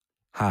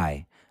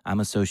Hi, I'm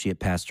Associate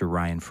Pastor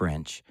Ryan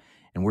French,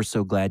 and we're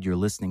so glad you're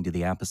listening to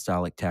the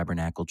Apostolic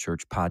Tabernacle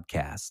Church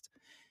podcast.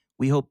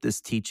 We hope this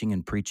teaching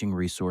and preaching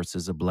resource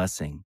is a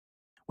blessing.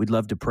 We'd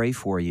love to pray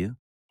for you.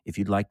 If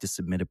you'd like to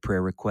submit a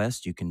prayer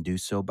request, you can do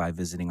so by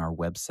visiting our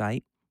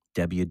website,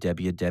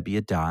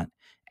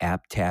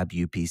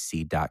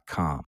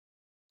 www.aptabupc.com.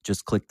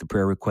 Just click the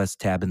prayer request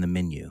tab in the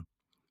menu.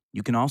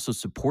 You can also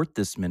support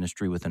this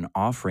ministry with an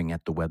offering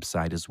at the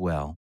website as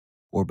well,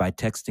 or by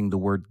texting the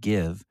word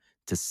GIVE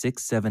to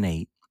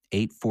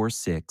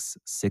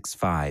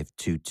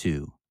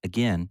 678-846-6522.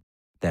 Again,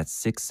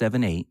 that's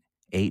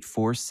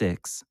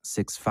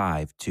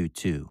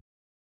 678-846-6522.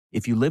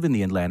 If you live in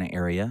the Atlanta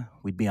area,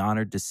 we'd be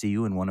honored to see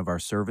you in one of our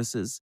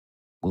services.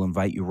 We'll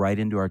invite you right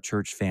into our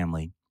church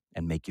family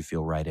and make you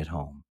feel right at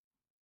home.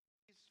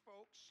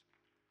 Folks,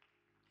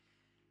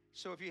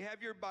 so if you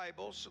have your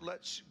Bibles,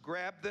 let's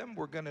grab them.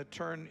 We're going to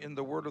turn in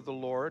the Word of the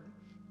Lord,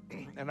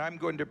 and I'm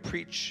going to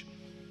preach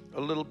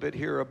a little bit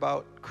here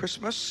about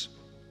Christmas.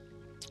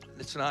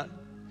 It's not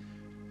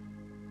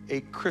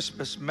a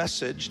Christmas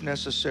message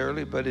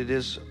necessarily, but it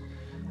is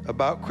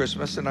about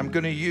Christmas, and I'm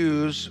going to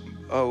use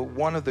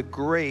one of the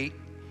great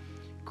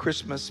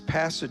Christmas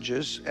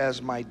passages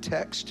as my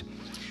text.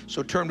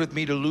 So turn with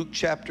me to Luke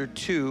chapter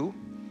 2,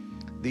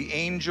 the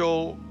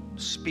angel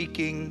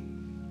speaking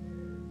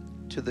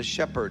to the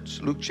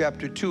shepherds. Luke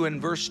chapter 2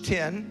 and verse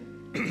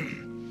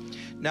 10.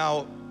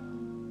 Now,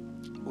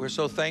 we're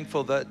so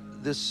thankful that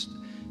this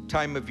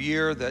time of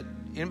year, that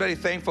anybody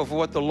thankful for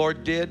what the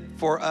Lord did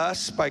for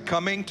us by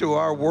coming to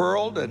our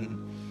world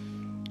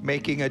and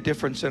making a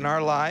difference in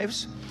our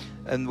lives?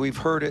 And we've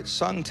heard it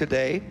sung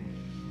today.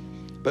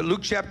 But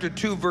Luke chapter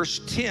 2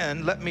 verse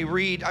 10, let me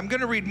read. I'm going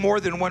to read more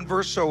than one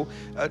verse, so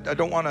I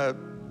don't want to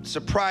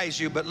surprise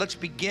you, but let's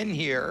begin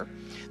here.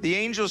 The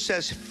angel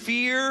says,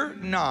 "Fear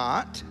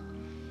not,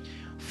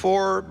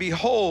 for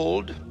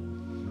behold,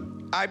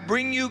 I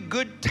bring you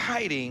good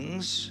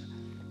tidings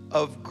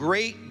of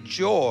great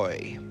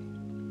joy,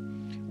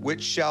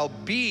 which shall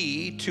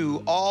be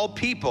to all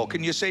people."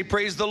 Can you say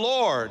praise the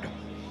Lord?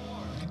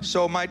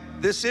 So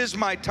this is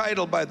my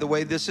title, by the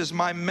way. This is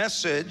my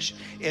message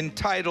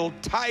entitled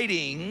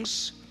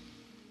Tidings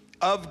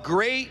of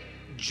Great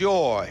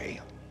Joy.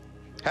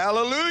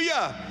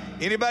 Hallelujah.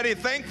 Anybody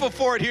thankful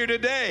for it here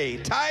today?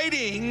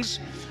 Tidings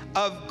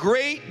of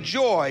great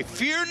joy.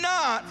 Fear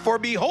not, for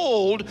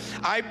behold,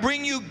 I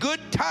bring you good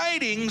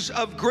tidings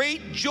of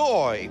great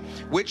joy,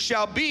 which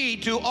shall be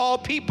to all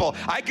people.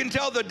 I can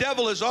tell the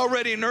devil is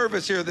already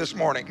nervous here this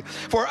morning.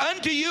 For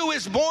unto you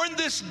is born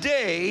this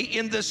day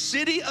in the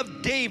city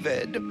of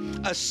David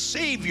a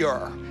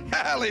Savior.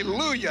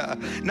 Hallelujah.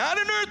 Not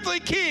an earthly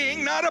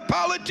king, not a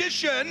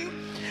politician,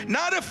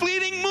 not a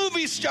fleeting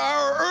movie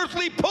star or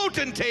earthly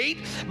potentate,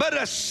 but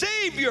a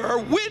Savior,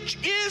 which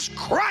is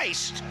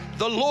Christ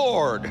the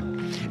Lord.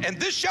 And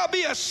this shall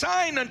be a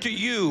sign unto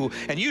you,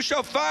 and you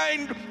shall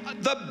find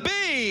the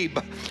babe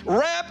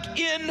wrapped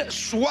in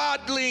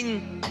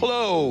swaddling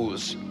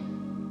clothes.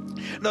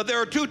 Now, there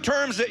are two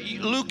terms that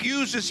Luke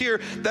uses here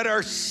that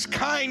are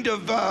kind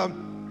of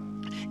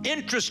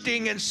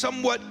interesting and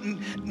somewhat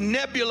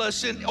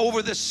nebulous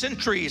over the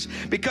centuries,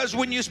 because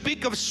when you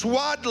speak of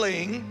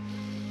swaddling,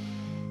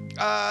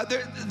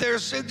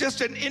 there's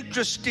just an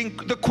interesting,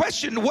 the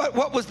question,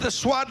 what was the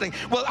swaddling?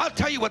 Well, I'll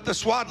tell you what the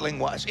swaddling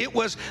was. It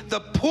was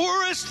the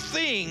poorest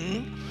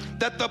thing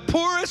that the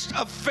poorest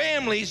of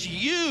families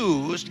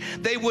used.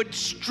 They would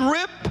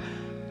strip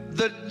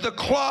the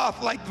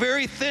cloth, like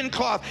very thin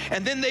cloth,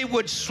 and then they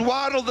would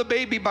swaddle the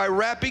baby by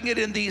wrapping it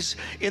in these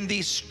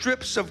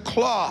strips of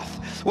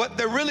cloth. What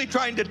they're really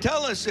trying to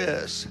tell us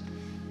is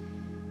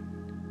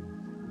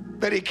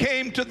that he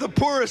came to the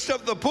poorest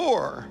of the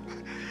poor.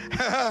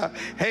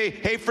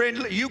 Hey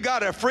friend, you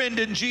got a friend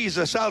in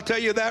Jesus. I'll tell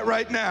you that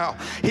right now.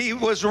 He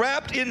was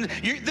wrapped in,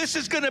 this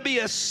is going to be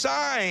a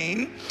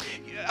sign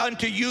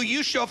unto you.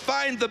 You shall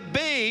find the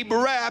babe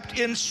wrapped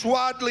in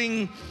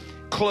swaddling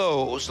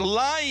clothes,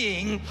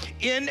 lying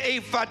in a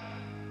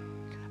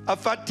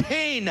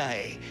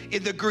fatene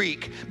in the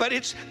Greek. But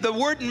the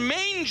word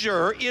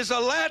manger is a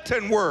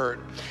Latin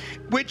word,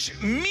 which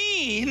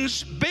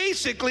means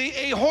basically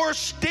a horse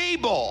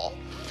stable.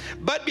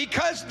 But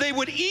because they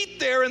would eat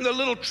there in the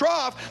little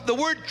trough, the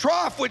word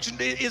trough, which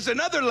is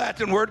another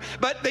Latin word,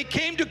 but they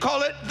came to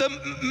call it the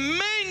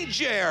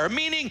manger,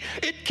 meaning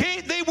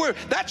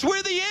that's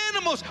where the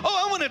animals,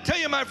 I want to tell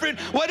you, my friend,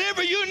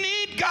 whatever you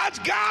need, God's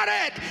got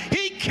it.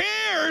 He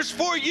cares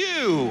for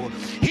you.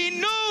 He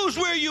knows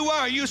where you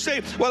are. You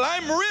say, well,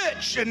 I'm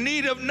rich and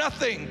need of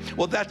nothing.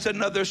 Well, that's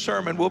another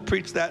sermon. We'll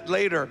preach that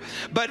later.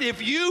 But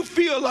if you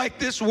feel like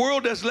this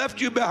world has left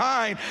you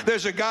behind,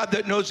 there's a God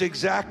that knows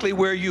exactly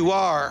where you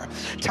are.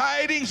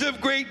 Tidings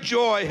of great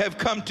joy have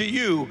come to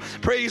you.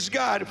 Praise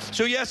God.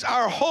 So yes,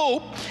 our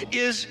hope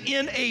is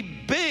in a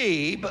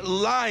babe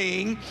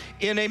lying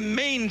in a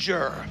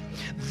manger.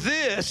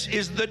 This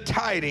is the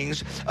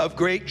tidings of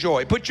great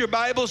joy. Put your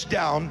Bibles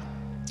down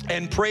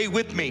and pray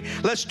with me.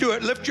 Let's do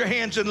it. Lift your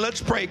hands and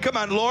let's pray. Come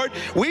on, Lord.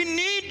 We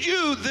need need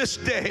you this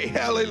day.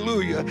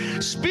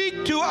 Hallelujah.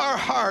 Speak to our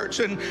hearts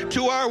and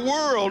to our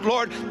world,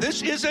 Lord.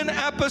 This is an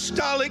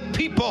apostolic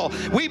people.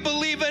 We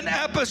believe in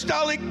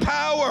apostolic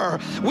power.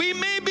 We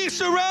may be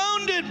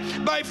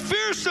surrounded by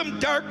fearsome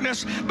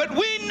darkness, but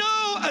we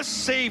know a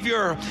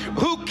Savior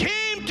who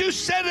came to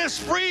set us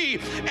free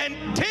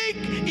and take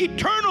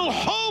eternal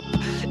hope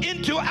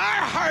into our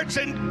hearts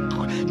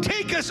and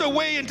take us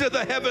away into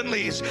the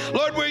heavenlies.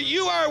 Lord, where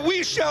you are,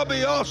 we shall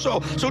be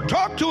also. So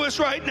talk to us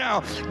right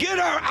now. Get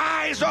our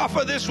eyes off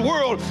of this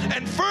world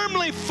and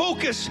firmly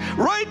focus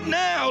right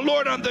now,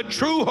 Lord, on the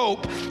true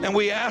hope. And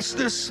we ask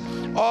this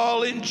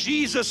all in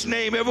Jesus'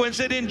 name. Everyone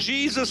said, in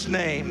Jesus'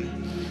 name.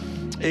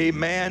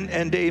 Amen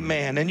and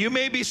amen. And you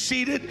may be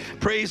seated.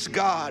 Praise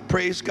God.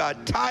 Praise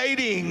God.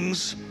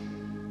 Tidings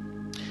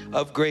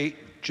of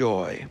great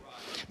joy.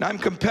 Now, I'm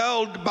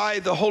compelled by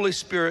the Holy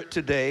Spirit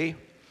today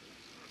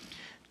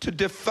to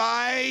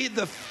defy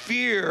the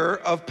fear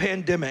of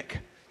pandemic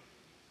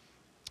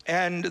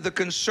and the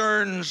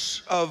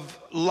concerns of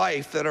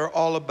life that are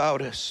all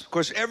about us. Of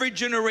course, every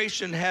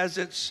generation has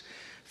its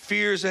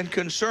fears and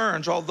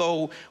concerns,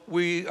 although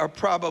we are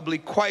probably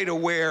quite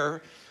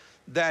aware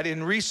that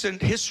in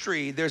recent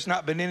history, there's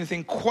not been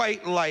anything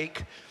quite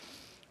like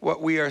what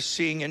we are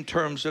seeing in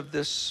terms of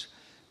this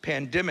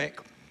pandemic.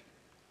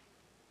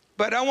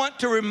 But I want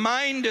to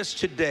remind us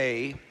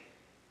today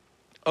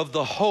of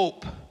the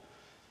hope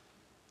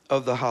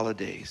of the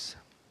holidays,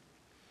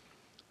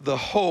 the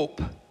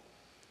hope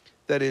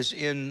that is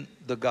in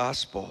the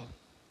gospel.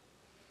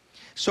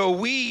 So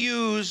we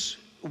use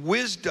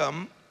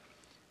wisdom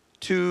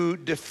to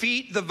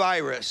defeat the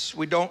virus.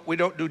 We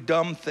don't do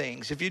dumb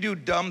things. If you do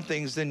dumb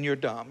things, then you're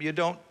dumb. You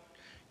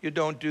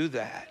don't do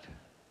that.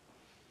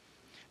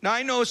 Now,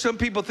 I know some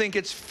people think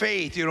it's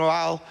faith. You know,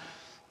 I'll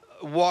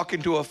walk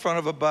into a front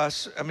of a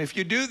bus. I mean, if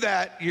you do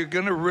that, you're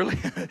gonna really,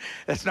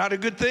 that's not a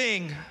good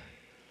thing.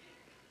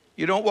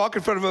 You don't walk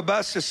in front of a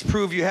bus to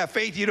prove you have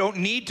faith. You don't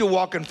need to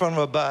walk in front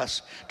of a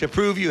bus to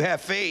prove you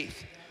have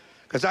faith.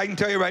 Because I can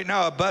tell you right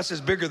now, a bus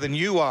is bigger than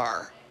you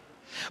are.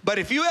 But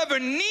if you ever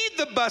need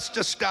the bus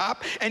to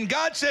stop, and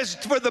God says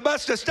for the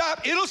bus to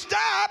stop, it'll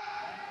stop.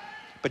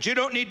 But you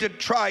don't need to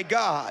try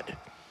God.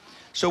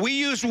 So we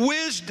use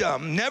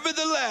wisdom.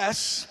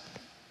 Nevertheless,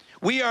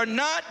 we are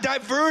not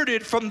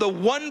diverted from the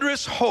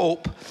wondrous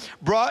hope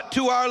brought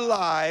to our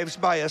lives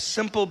by a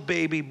simple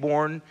baby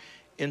born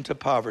into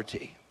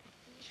poverty.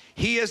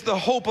 He is the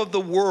hope of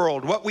the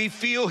world. What we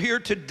feel here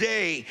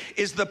today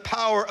is the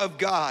power of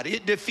God.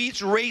 It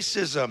defeats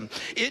racism.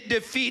 It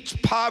defeats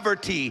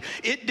poverty.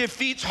 It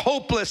defeats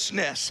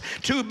hopelessness.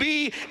 To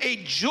be a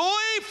joy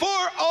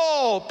for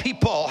all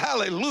people.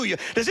 Hallelujah.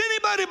 Does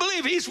anybody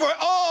believe he's for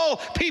all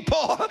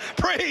people?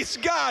 Praise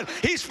God.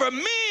 He's for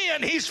me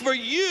and he's for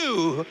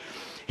you.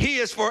 He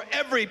is for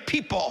every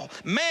people,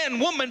 man,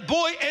 woman,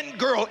 boy, and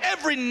girl,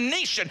 every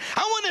nation.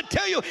 I want to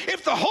tell you,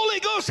 if the Holy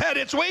Ghost had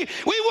its way,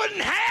 we wouldn't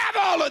have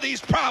all of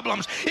these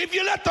problems if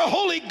you let the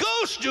Holy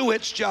Ghost do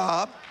its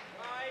job.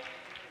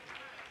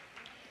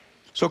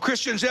 So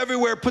Christians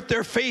everywhere put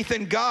their faith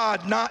in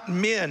God, not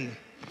men,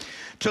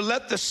 to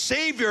let the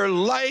Savior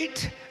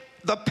light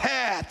the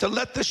path, to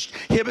let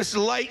his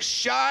light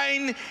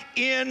shine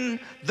in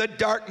the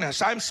darkness.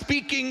 I'm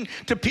speaking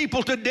to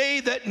people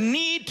today that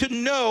need to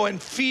know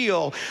and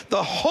feel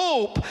the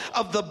hope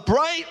of the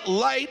bright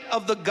light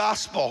of the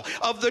gospel,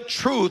 of the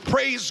truth.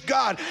 Praise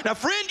God. Now,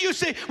 friend, you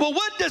say, well,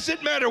 what does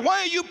it matter?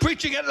 Why are you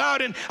preaching it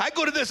loud? And I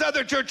go to this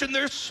other church and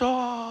they're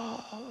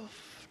soft.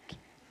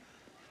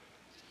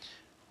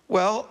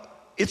 Well,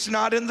 it's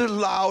not in the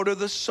loud or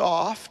the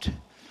soft.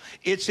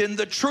 It's in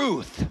the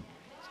truth.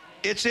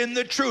 It's in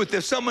the truth.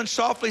 If someone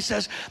softly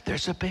says,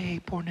 there's a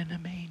babe born in a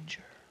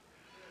manger.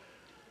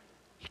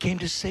 He came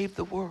to save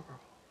the world.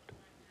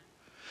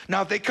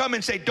 Now, if they come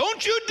and say,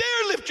 don't you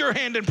dare lift your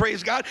hand and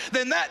praise God,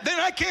 then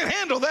I can't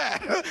handle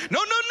that.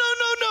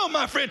 No,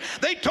 my friend.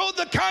 They told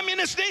the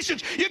communist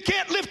nations, you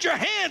can't lift your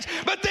hands,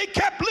 but they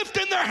kept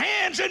lifting their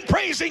hands and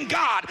praising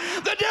God.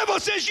 The devil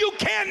says you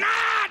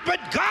cannot, but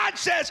God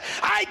says,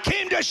 I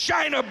came to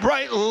shine a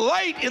bright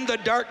light in the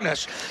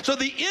darkness. So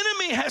the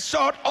enemy has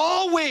sought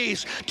all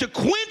ways to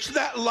quench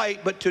that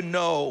light, but to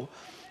no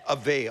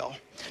avail.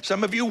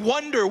 Some of you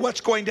wonder what's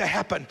going to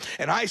happen.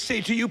 And I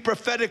say to you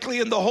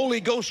prophetically in the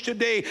Holy Ghost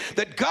today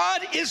that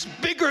God is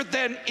bigger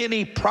than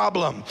any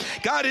problem.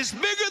 God is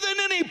bigger than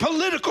any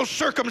political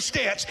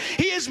circumstance.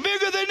 He is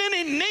bigger than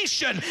any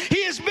nation. He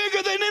is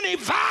bigger than any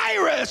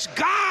virus.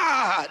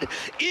 God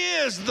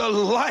is the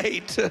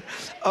light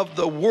of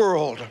the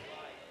world.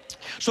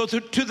 So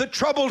to the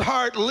troubled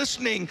heart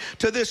listening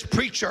to this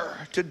preacher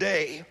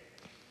today,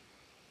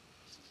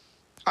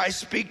 I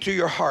speak to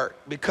your heart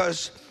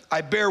because I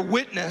bear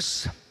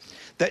witness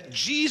that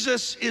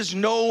Jesus is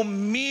no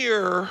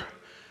mere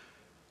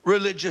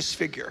religious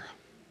figure.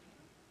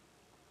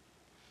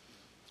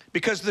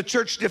 Because the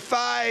church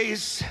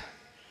defies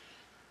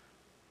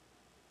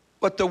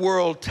what the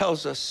world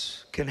tells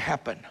us can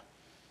happen.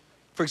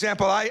 For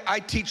example, I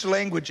teach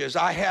languages.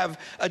 I have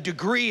a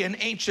degree in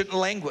ancient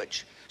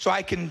language. So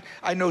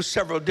I know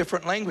several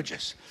different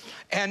languages.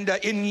 And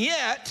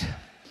yet,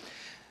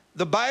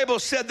 the Bible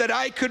said that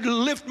I could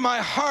lift my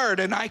heart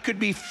and I could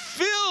be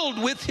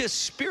filled with His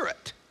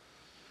Spirit.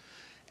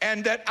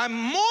 And that I'm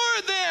more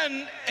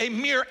than a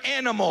mere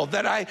animal,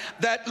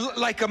 that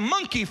like a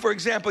monkey, for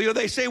example,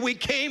 they say we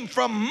came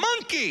from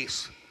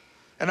monkeys.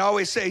 And I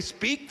always say,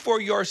 speak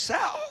for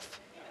yourself.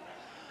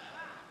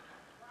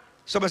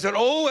 Somebody said,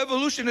 oh,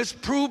 evolution is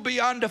proved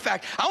beyond a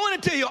fact. I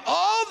want to tell you,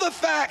 all the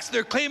facts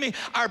they're claiming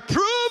are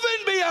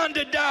proven beyond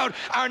a doubt,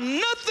 are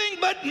nothing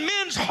but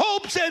men's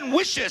hopes and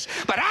wishes.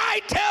 But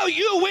I tell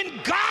you, when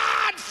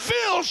God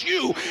fills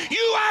you,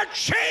 you are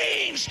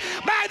changed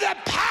by the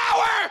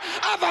power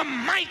of a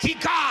mighty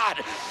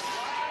God.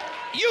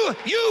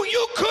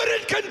 You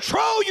couldn't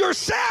control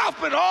yourself,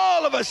 but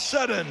all of a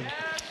sudden,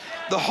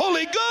 the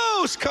Holy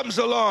Ghost comes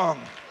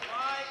along.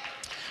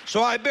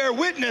 So I bear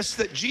witness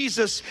that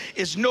Jesus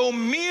is no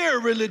mere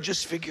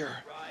religious figure.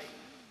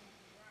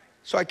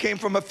 So I came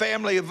from a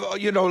family of,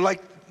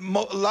 like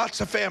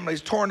lots of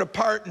families, torn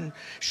apart and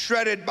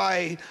shredded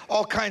by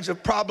all kinds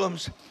of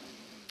problems,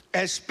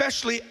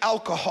 especially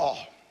alcohol.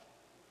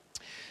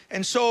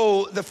 And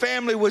so the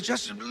family was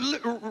just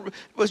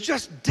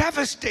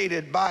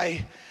devastated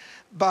by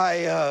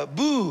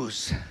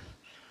booze.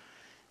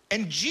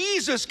 And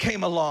Jesus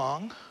came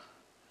along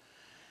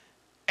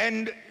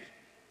and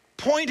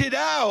pointed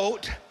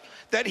out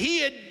that He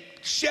had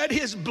shed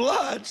His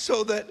blood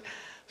so that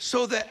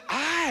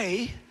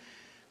I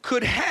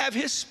could have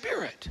His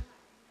Spirit.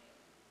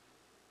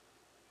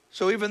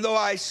 So even though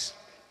I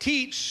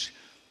teach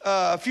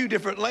a few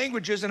different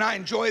languages, and I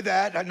enjoy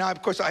that, and now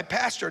of course I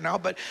pastor now,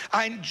 but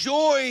I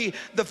enjoy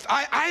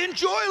I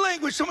enjoy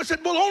language. Someone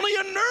said, well, only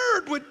a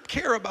nerd would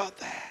care about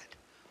that.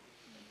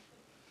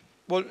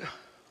 Well,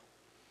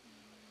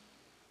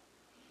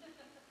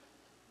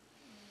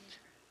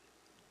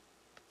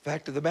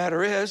 fact of the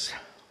matter is,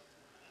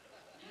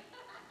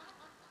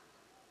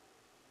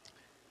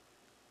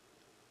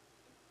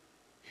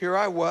 here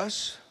I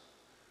was,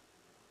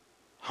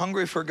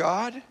 hungry for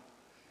God,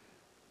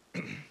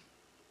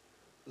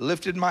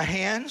 lifted my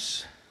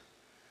hands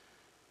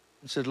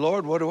and said,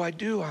 Lord, what do I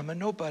do? I'm a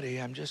nobody.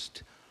 I'm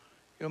just,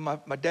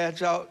 my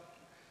dad's out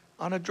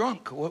on a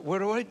drunk. What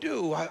do I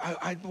do?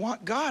 I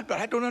want God, but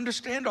I don't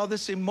understand all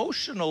this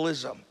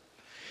emotionalism.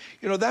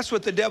 That's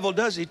what the devil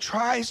does. He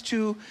tries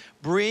to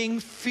bring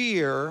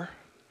fear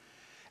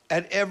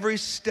at every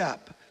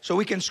step. So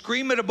we can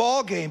scream at a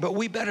ball game, but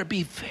we better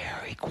be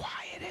very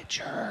quiet at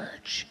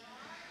church.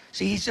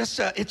 See, it's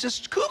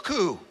just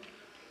cuckoo.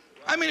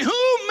 I mean, who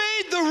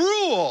made the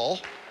rule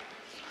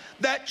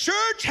that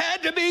church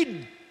had to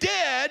be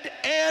dead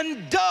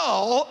and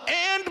dull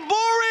and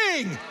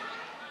boring?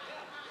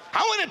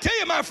 I want to tell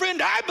you, my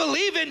friend, I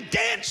believe in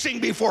dancing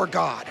before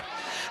God.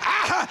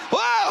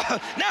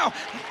 Well, now,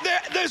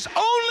 there's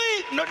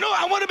only, no,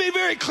 I want to be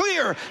very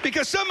clear,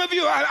 because some of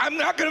you, I'm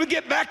not going to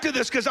get back to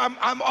this because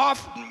I'm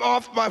off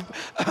my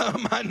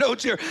my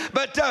notes here.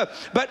 But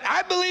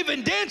I believe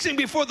in dancing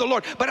before the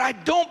Lord, but I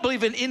don't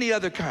believe in any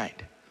other kind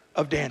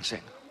of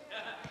dancing.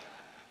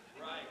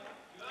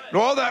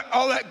 All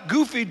that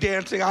goofy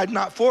dancing, I'm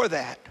not for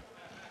that.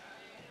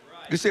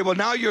 You say, well,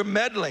 now you're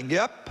meddling.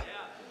 Yep,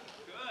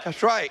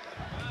 that's right.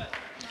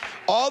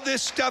 All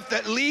this stuff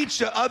that leads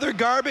to other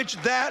garbage,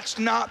 that's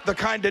not the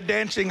kind of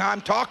dancing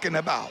I'm talking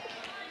about.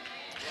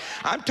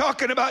 I'm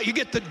talking about you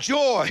get the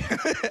joy.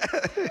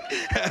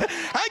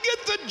 I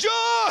get the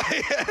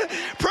joy.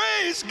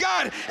 Praise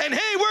God. And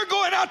hey, we're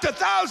going out to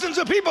thousands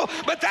of people,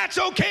 but that's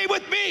okay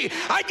with me.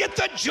 I get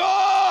the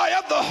joy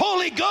of the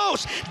Holy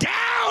Ghost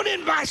down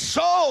in my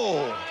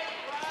soul.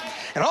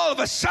 And all of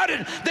a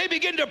sudden, they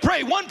begin to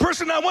pray. One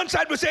person on one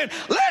side was saying,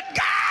 let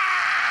go!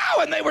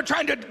 And they were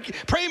trying to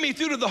pray me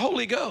through to the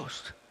Holy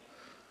Ghost.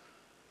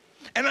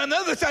 And on the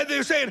other side, they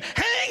were saying,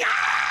 hang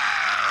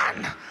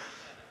on!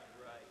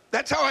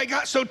 That's how I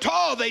got so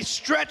tall. They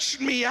stretched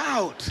me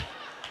out.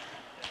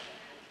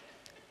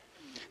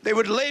 They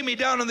would lay me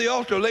down on the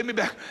altar, lay me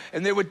back,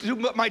 and they would do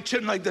my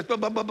chin like this.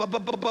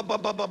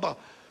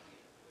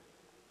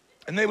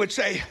 And they would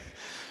say,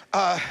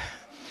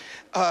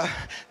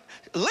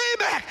 lay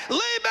back,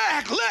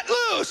 let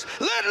loose.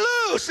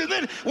 And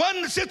then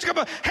one sits up,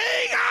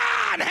 hang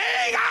on.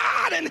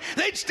 And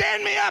they'd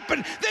stand me up,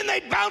 and then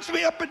they'd bounce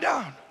me up and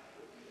down.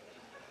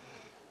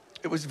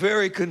 It was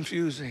very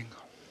confusing.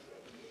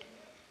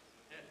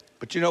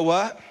 But you know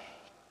what?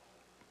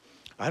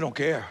 I don't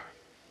care.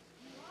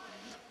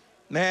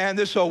 Man,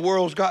 this whole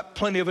world's got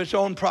plenty of its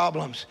own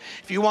problems.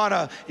 If you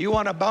wanna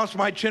bounce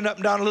my chin up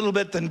and down a little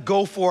bit, then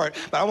go for it.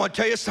 But I want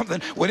to tell you something.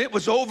 When it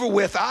was over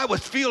with, I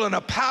was feeling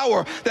a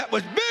power that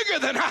was bigger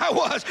than I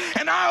was.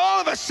 And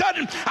all of a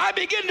sudden, I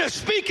began to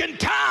speak in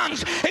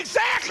tongues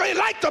exactly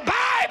like the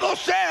Bible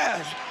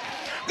says.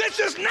 This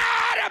is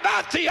not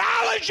about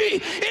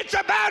theology. It's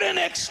about an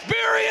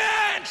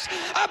experience.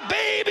 A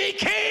baby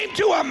came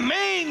to a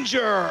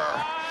manger.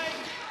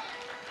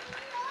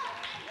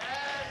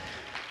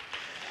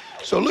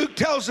 So Luke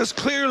tells us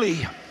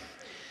clearly.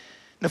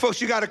 Now,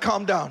 folks, you got to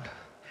calm down.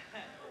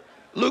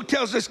 Luke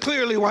tells us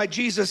clearly why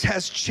Jesus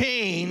has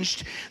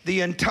changed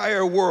the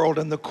entire world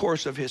in the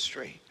course of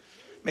history.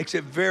 Makes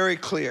it very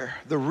clear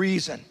the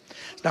reason.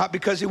 It's not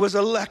because he was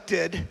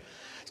elected.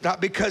 It's not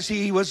because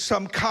he was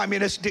some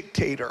communist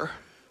dictator.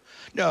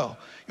 No.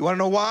 You want to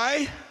know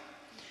why?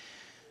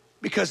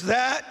 Because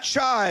that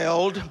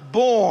child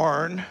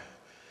born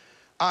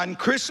on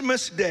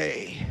Christmas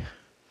Day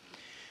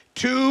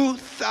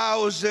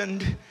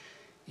 2,000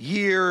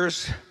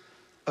 years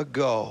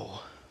ago.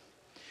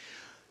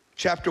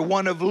 Chapter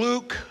 1 of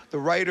Luke, the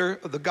writer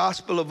of the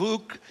Gospel of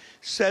Luke,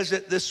 says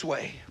it this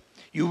way.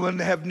 You will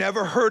have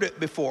never heard it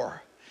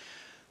before,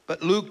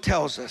 but Luke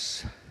tells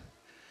us.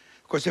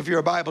 Of course, if you're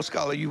a Bible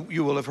scholar,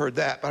 you will have heard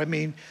that. But I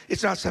mean,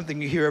 it's not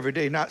something you hear every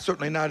day,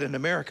 certainly not in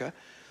America.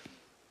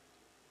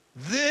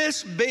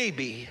 This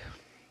baby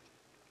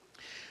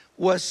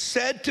was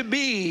said to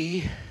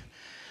be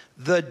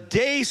the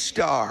day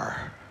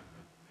star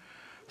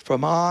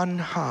from on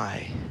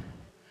high.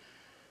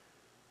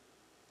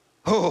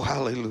 Oh,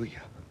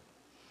 hallelujah.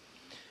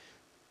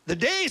 The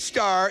day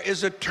star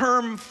is a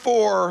term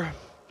for,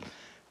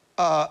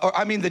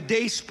 the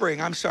day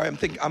spring. I'm sorry,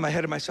 I'm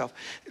ahead of myself.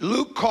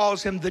 Luke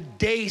calls him the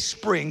day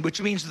spring,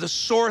 which means the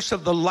source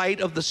of the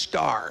light of the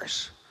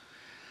stars.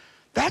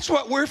 That's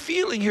what we're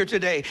feeling here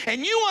today.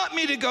 And you want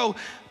me to go,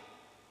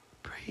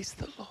 praise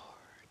the Lord.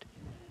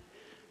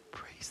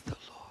 Praise the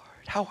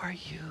Lord. How are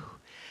you?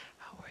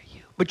 How are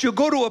you? But you'll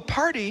go to a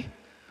party,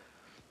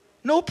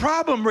 no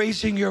problem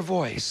raising your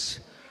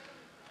voice.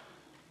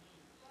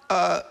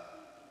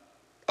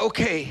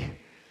 Okay,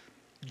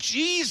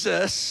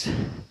 Jesus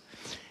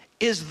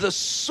is the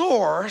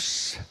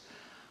source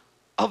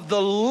of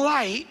the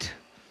light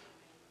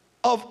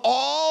of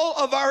all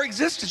of our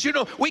existence. You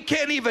know, we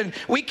can't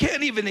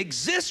even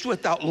exist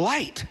without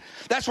light.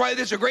 That's why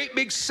there's a great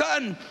big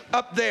sun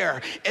up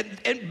there.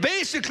 And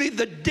basically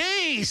the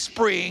day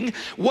spring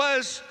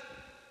was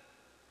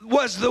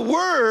the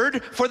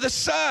word for the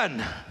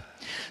sun.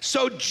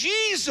 So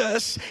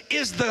Jesus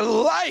is the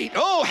light.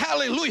 Oh,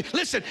 hallelujah.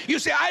 Listen, you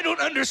say, I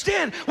don't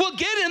understand. Well,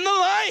 get in the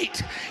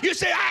light. You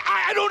say,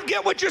 I don't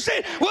get what you're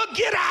saying. Well,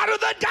 get out of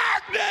the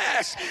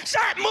darkness.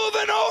 Start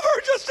moving over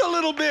just a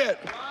little bit.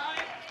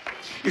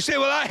 You say,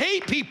 well, I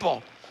hate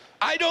people.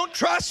 I don't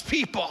trust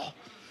people.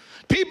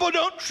 People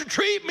don't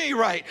treat me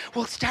right.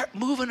 Well, start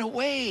moving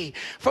away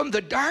from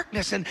the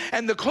darkness, and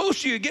the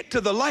closer you get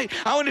to the light,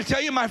 I want to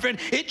tell you, my friend,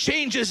 it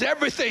changes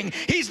everything.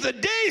 He's the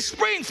day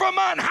spring from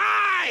on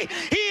high.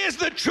 He is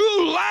the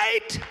true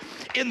light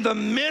in the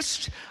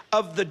midst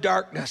of the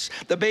darkness.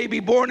 The baby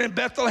born in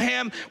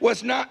Bethlehem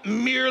was not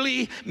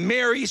merely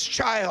Mary's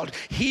child.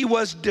 He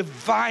was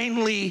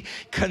divinely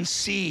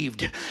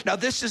conceived. Now,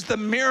 this is the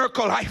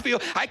miracle. I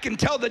can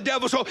tell the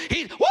devil, so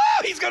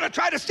he's going to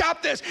try to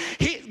stop this.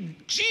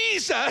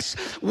 Jesus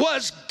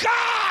was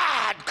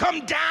God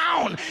come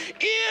down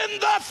in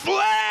the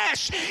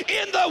flesh,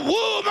 in the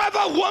womb of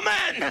a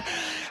woman,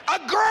 a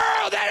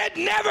girl that had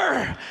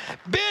never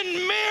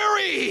been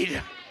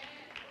married.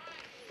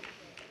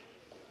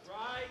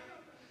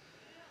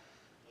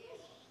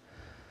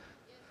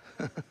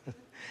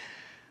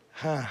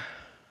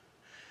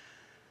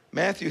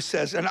 Matthew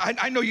says, and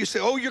I know you say,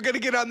 oh, you're going to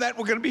get on that.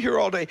 We're going to be here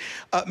all day.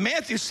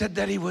 Matthew said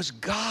that he was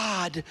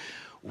God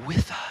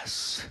with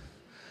us.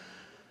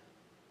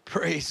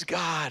 Praise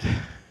God.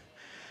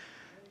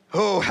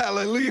 Oh,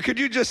 hallelujah. Could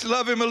you just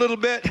love him a little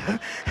bit?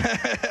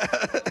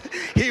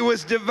 He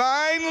was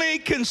divinely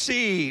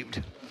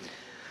conceived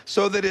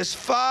so that his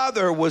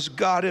father was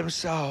God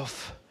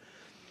himself.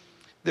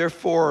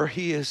 Therefore,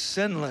 he is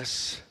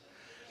sinless.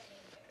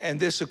 And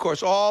this, of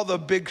course, all the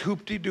big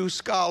hoop-de-doo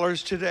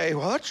scholars today,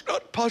 well, that's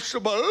not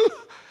possible.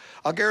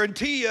 I'll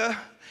guarantee you,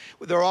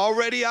 they're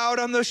already out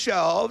on the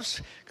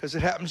shelves, because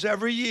it happens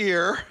every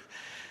year.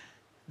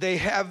 They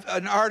have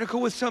an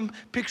article with some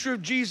picture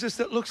of Jesus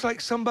that looks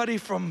like somebody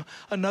from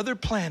another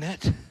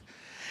planet.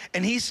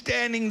 And he's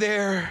standing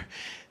there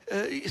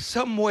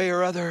some way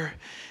or other.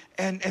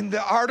 And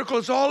the article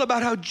is all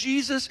about how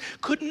Jesus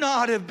could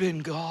not have been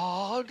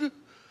God.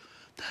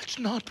 That's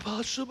not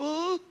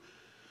possible.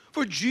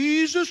 For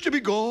Jesus to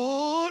be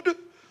God?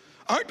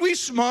 Aren't we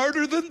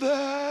smarter than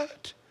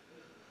that?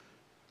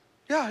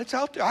 Yeah, it's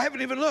out there. I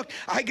haven't even looked.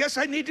 I guess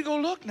I need to go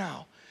look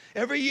now.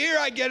 Every year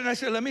I get it and I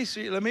say, let me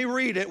see, let me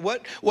read it.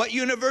 What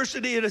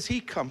university does he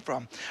come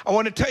from? I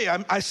want to tell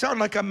you, I sound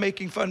like I'm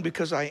making fun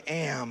because I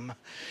am.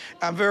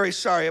 I'm very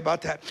sorry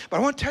about that. But I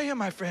want to tell you,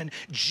 my friend,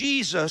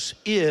 Jesus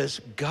is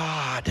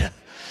God.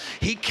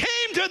 He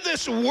came to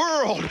this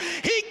world.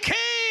 He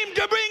came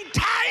to bring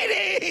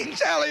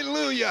tidings.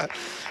 Hallelujah.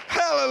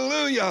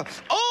 Hallelujah.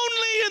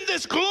 Only in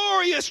this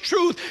glorious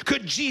truth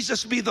could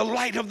Jesus be the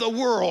light of the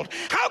world.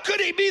 How could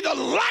he be the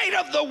light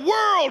of the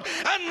world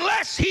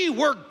unless he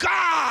were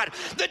God?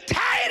 The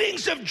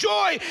tidings of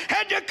joy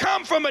had to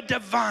come from a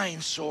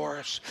divine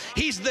source.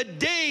 He's the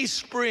day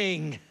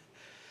spring.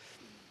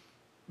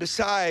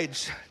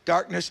 Besides,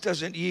 darkness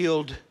doesn't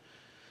yield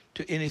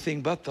to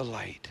anything but the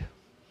light.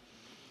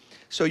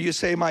 So you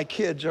say, my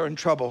kids are in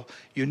trouble.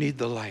 You need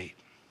the light.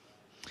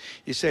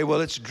 You say, well,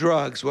 it's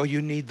drugs. Well,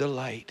 you need the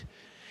light.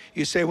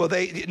 You say, well,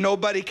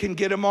 nobody can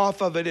get them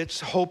off of it. It's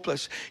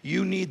hopeless.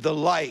 You need the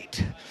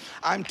light.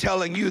 I'm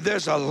telling you,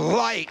 there's a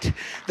light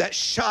that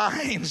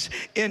shines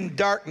in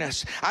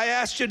darkness. I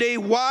ask today,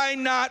 why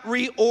not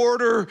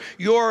reorder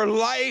your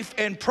life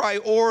and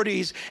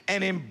priorities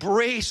and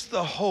embrace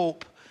the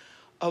hope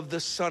of the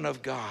Son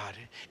of God?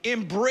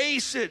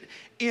 Embrace it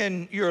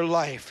in your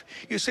life.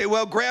 You say,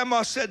 well,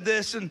 grandma said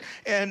this and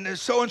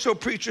so-and-so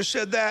preacher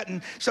said that,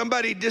 and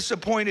somebody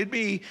disappointed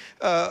me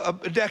a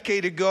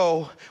decade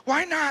ago.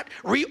 Why not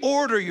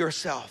reorder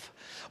yourself?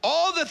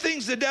 All the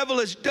things the devil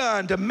has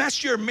done to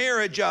mess your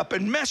marriage up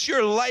and mess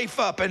your life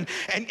up and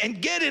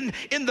get in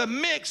the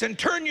mix and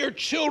turn your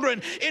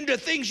children into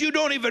things you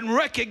don't even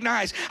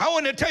recognize. I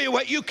want to tell you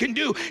what you can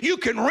do. You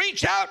can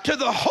reach out to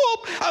the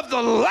hope of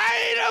the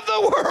light of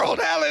the world.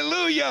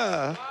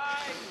 Hallelujah.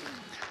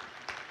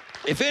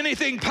 If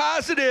anything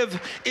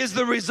positive is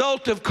the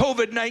result of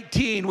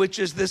COVID-19, which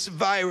is this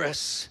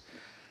virus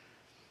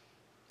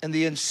and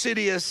the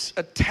insidious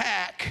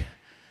attack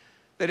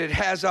that it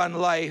has on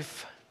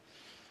life,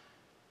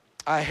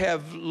 I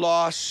have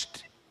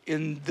lost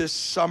in this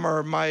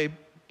summer my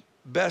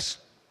best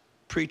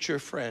preacher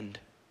friend,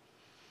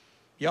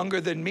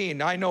 younger than me,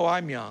 and I know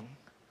I'm young,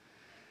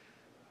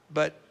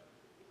 but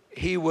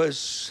he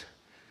was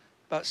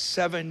about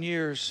 7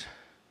 years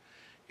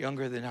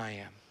younger than I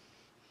am.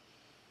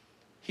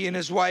 He and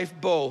his wife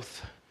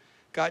both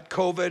got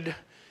COVID,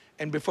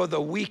 and before the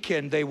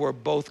weekend, they were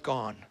both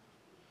gone.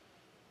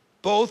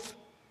 Both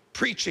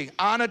preaching,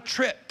 on a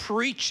trip,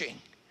 preaching.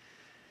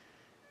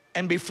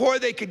 And before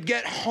they could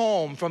get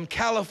home from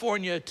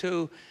California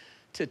to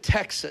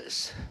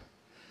Texas,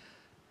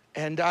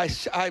 and I,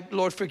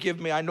 Lord forgive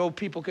me, I know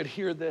people could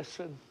hear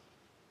this, and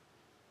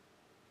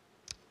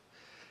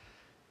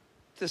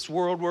this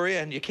world we're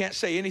in, you can't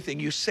say anything.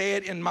 You say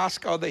it in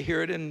Moscow, they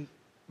hear it in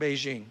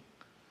Beijing.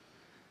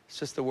 It's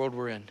just the world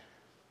we're in.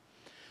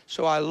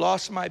 So I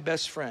lost my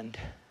best friend,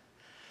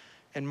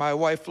 and my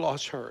wife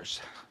lost hers.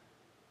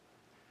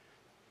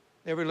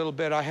 Every little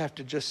bit I have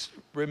to just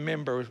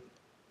remember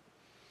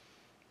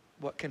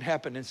what can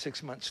happen in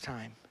 6 months'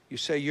 time. You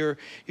say you're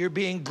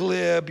being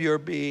glib, you're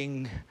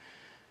being,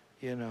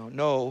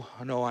 no,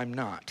 I'm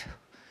not.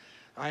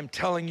 I'm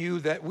telling you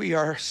that we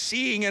are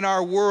seeing in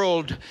our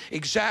world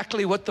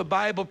exactly what the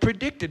Bible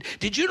predicted.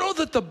 Did you know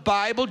that the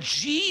Bible,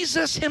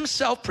 Jesus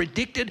himself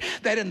predicted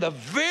that in the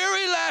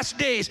very last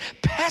days,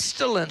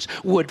 pestilence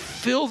would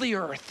fill the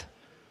earth?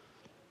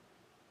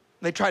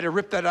 They try to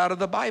rip that out of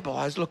the Bible.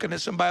 I was looking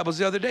at some Bibles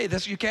the other day.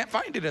 You can't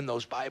find it in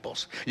those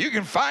Bibles. You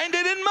can find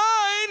it in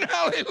mine.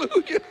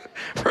 Hallelujah.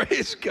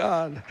 Praise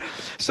God.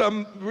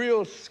 Some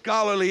real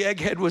scholarly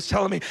egghead was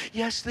telling me,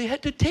 yes, they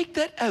had to take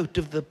that out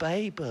of the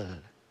Bible.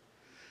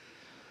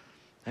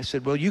 I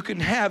said, well, you can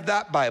have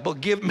that Bible.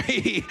 Give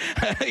me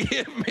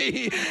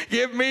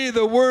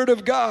the Word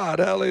of God.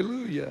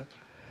 Hallelujah.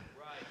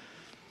 Right.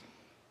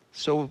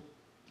 So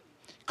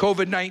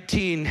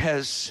COVID-19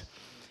 has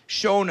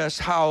shown us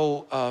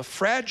how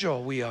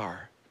fragile we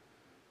are.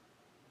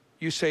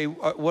 You say,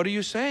 what are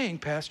you saying,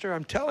 Pastor?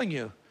 I'm telling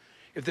you,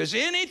 if there's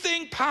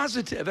anything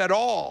positive at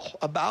all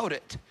about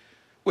it,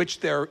 which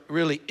there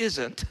really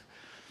isn't,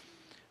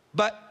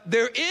 but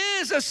there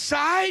is a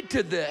side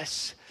to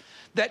this,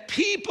 that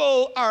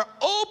people are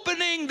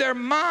opening their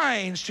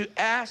minds to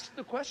ask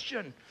the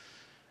question,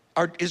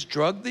 are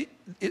drugs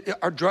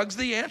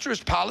the answer?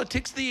 Is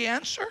politics the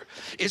answer?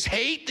 Is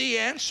hate the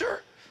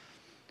answer?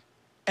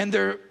 And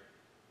they're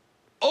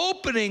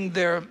opening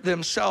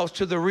themselves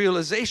to the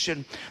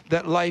realization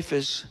that life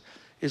is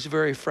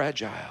very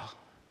fragile.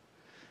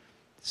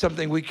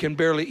 Something we can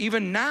barely,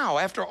 even now,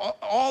 after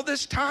all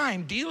this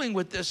time dealing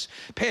with this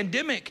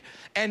pandemic,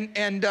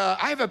 and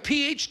I have a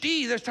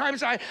PhD. There's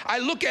times I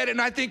look at it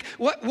and I think,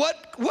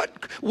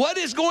 what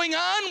is going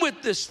on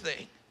with this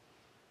thing?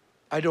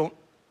 I don't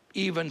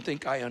even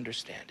think I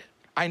understand it.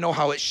 I know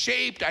how it's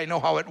shaped. I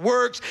know how it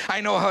works. I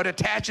know how it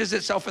attaches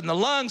itself in the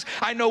lungs.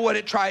 I know what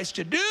it tries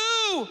to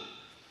do.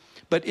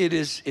 But it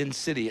is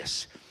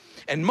insidious.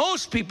 And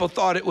most people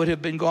thought it would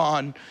have been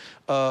gone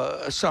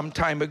some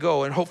time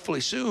ago, and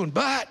hopefully soon.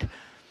 But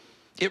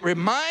it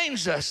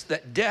reminds us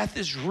that death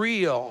is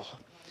real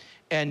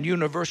and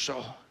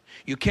universal.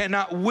 You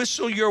cannot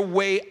whistle your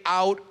way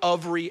out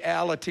of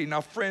reality.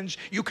 Now, friends,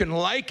 you can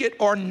like it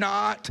or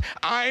not.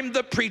 I'm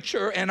the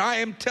preacher, and I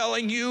am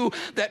telling you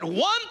that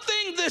one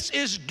thing this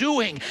is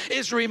doing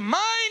is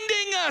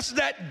reminding us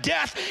that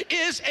death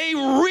is a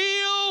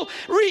real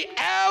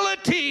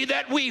reality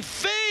that we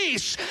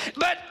face.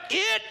 But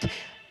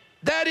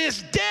that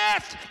is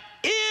death,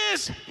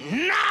 is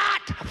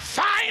not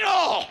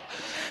final.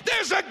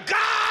 There's a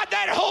God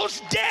that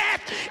holds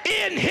death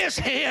in his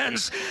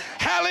hands.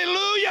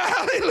 Hallelujah,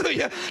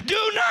 hallelujah.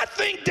 Do not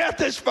think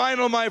death is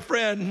final, my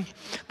friend.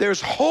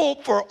 There's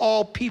hope for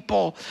all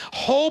people,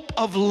 hope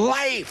of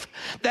life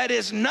that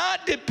is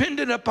not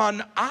dependent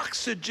upon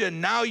oxygen.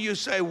 Now you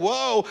say,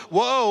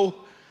 whoa.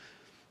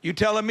 You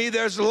telling me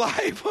there's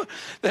life?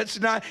 That's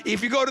not,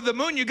 if you go to the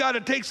moon, you got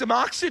to take some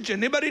oxygen.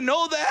 Anybody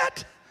know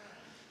that?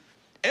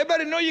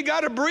 Everybody know you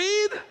got to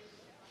breathe?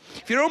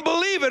 If you don't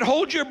believe it,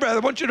 hold your breath. I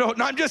want you to,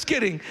 no, I'm just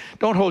kidding.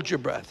 Don't hold your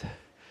breath.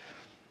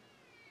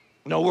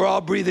 No, we're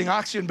all breathing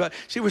oxygen, but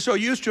see, we're so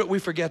used to it, we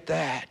forget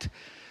that.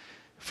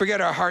 Forget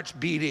our hearts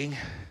beating.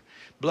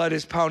 Blood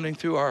is pounding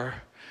through our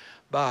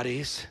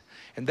bodies,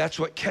 and that's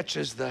what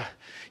catches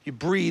you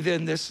breathe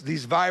in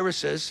these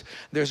viruses.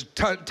 There's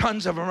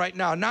tons of them right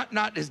now.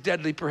 Not as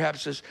deadly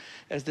perhaps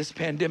as this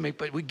pandemic,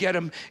 but we get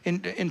them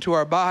into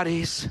our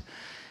bodies,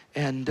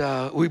 and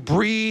we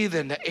breathe,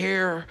 and the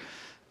air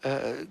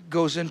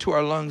goes into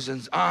our lungs,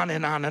 and on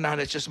and on and on.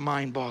 It's just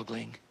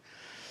mind-boggling.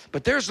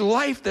 But there's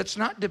life that's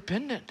not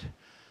dependent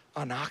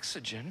on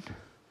oxygen.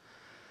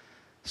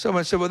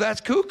 Someone said, well,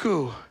 that's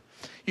cuckoo.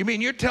 You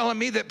mean you're telling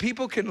me that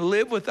people can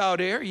live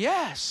without air?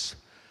 Yes.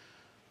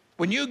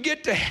 When you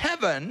get to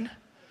heaven,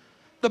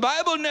 the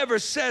Bible never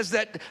says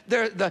that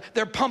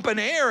they're pumping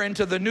air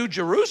into the New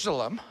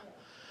Jerusalem.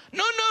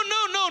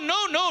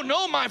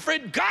 No, my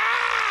friend.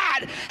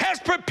 God has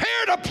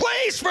prepared a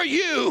place for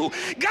you.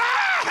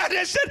 God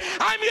has said,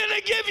 I'm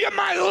going to give you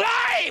my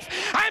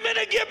life. I'm going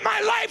to give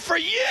my life for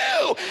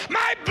you.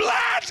 My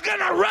blood's going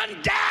to run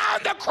down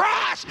the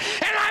cross,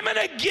 and I'm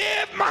going to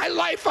give my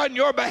life on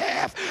your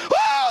behalf.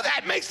 Oh,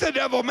 that makes the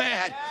devil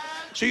mad.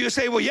 So you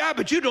say, well, yeah,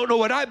 but you don't know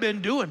what I've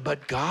been doing.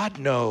 But God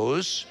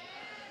knows.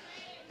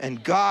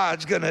 And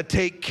God's going to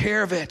take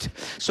care of it.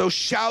 So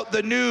shout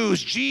the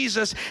news.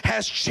 Jesus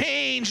has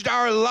changed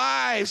our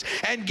lives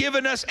and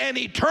given us an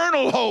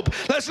eternal hope.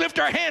 Let's lift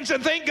our hands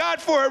and thank God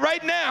for it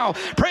right now.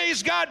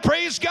 Praise God,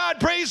 praise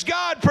God, praise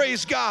God,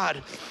 praise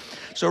God.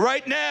 So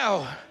right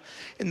now,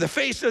 in the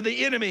face of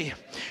the enemy,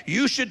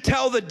 you should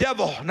tell the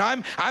devil.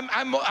 Now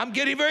I'm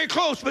getting very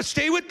close, but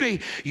stay with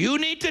me. You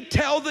need to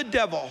tell the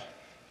devil.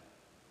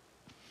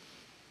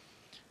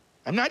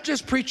 I'm not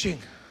just preaching.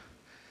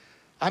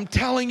 I'm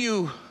telling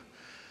you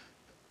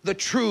the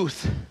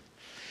truth.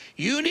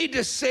 You need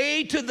to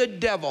say to the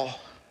devil,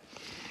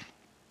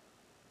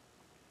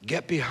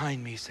 get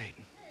behind me,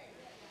 Satan.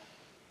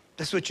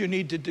 That's what you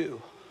need to do.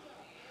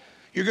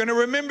 You're going to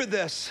remember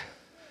this.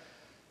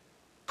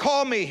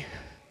 Call me.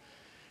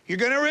 You're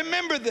going to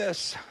remember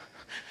this.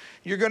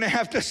 You're going to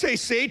have to say,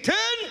 Satan,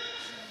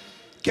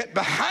 get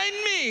behind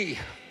me.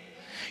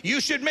 You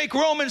should make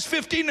Romans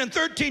 15 and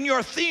 13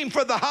 your theme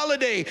for the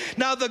holiday.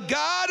 Now the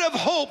God of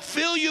hope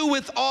fill you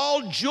with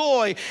all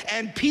joy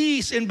and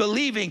peace in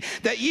believing,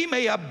 that ye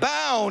may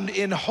abound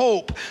in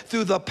hope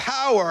through the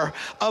power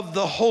of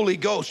the Holy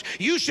Ghost.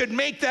 You should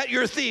make that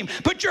your theme.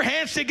 Put your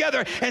hands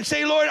together and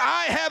say, Lord,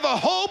 I have a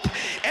hope,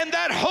 and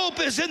that hope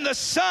is in the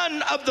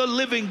Son of the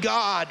living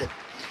God.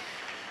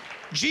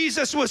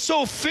 Jesus was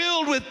so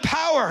filled with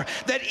power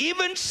that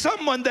even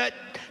someone that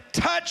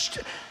touched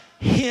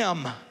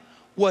him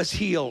was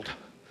healed.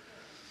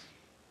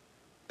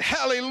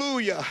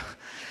 Hallelujah.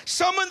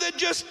 Someone that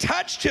just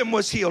touched him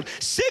was healed.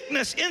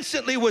 Sickness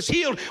instantly was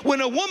healed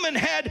when a woman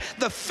had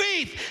the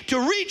faith to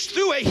reach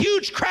through a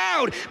huge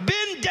crowd,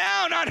 bend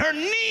down on her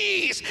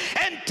knees,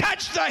 and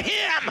touch the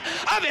hem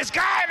of his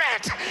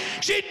garment.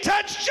 She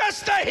touched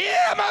just the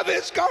hem of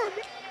his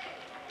garment.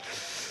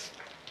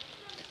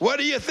 What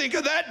do you think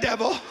of that,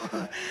 devil?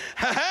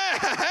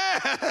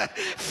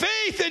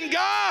 Faith in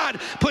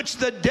God puts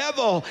the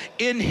devil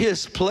in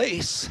his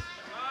place.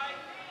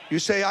 You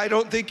say, I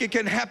don't think it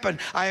can happen.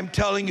 I am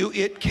telling you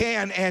it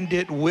can, and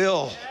it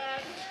will.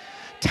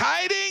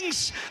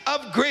 Tidings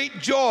of great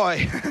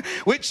joy,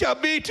 which shall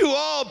be to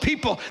all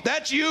people.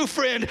 That's you,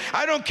 friend.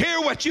 I don't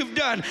care what you've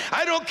done.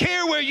 I don't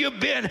care where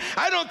you've been.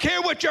 I don't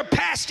care what your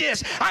past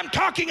is. I'm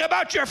talking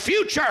about your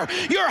future.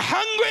 You're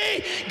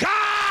hungry.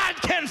 God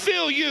can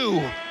fill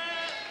you.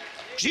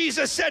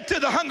 Jesus said to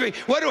the hungry,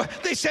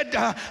 they said,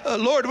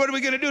 Lord, what are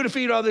we going to do to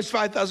feed all these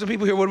 5,000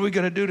 people here? What are we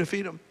going to do to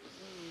feed them?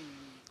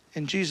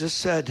 And Jesus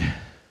said,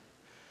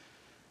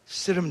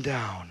 sit them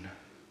down.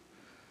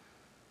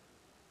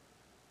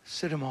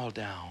 Sit them all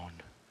down.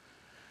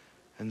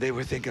 And they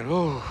were thinking,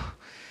 oh,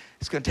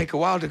 it's going to take a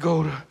while to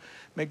go to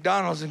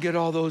McDonald's and get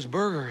all those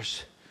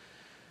burgers.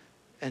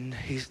 And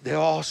they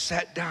all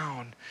sat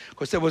down. Of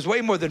course, there was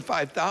way more than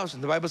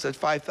 5,000. The Bible says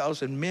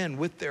 5,000 men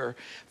with their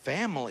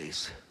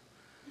families.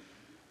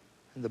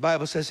 And the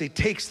Bible says he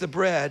takes the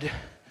bread.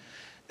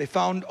 They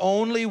found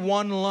only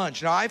one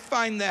lunch. Now, I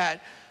find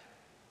that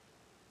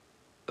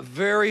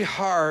very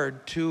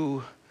hard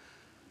to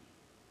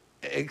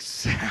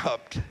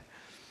accept.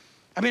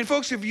 I mean,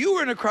 folks, if you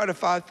were in a crowd of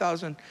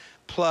 5,000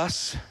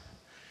 plus,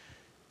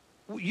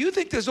 you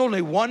think there's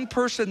only one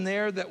person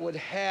there that would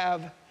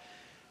have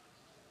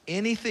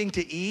anything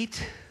to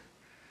eat?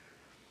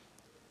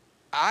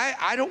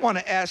 I don't want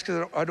to ask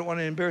because I don't want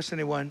to embarrass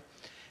anyone.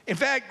 In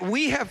fact,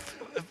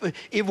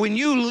 when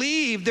you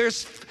leave,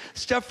 there's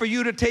stuff for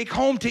you to take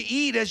home to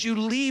eat as you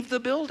leave the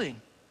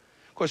building.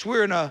 Of course,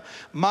 we're in a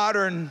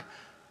modern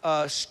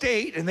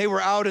state, and they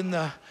were out in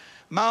the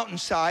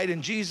mountainside,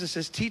 and Jesus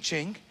is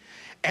teaching,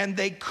 and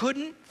they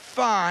couldn't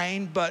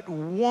find but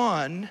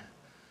one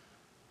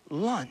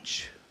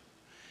lunch.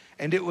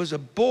 And it was a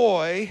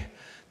boy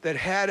that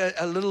had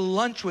a little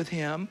lunch with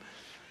him,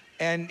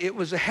 and it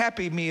was a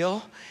Happy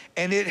Meal,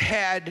 and it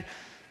had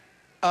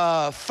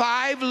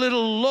 5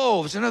 little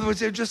loaves. In other words,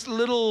 they're just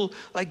little,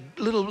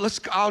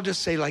 I'll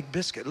just say like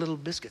little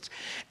biscuits.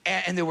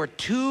 And there were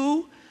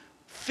 2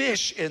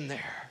 fish in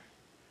there,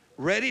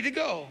 ready to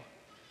go.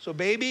 So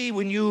baby,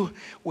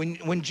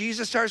 when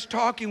Jesus starts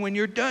talking, when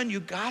you're done, you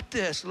got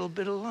this little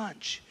bit of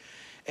lunch.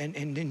 And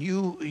then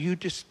you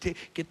just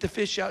get the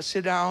fish out,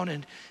 sit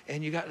down,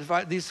 and you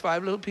got these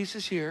 5 little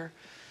pieces here.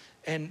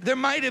 And there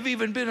might have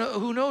even been,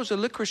 who knows, a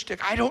licorice stick.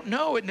 I don't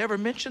know. It never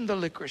mentioned the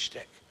licorice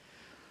stick.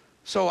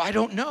 So I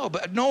don't know.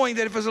 But knowing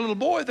that if it was a little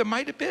boy, there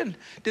might have been.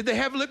 Did they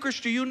have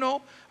licorice? Do you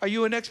know? Are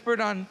you an expert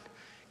on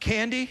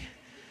candy?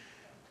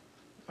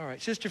 All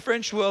right. Sister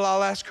French will.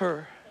 I'll ask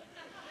her.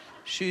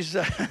 She's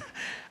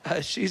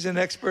an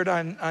expert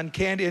on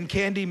candy and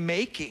candy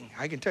making.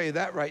 I can tell you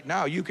that right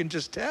now. You can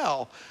just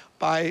tell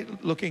by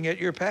looking at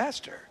your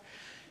pastor.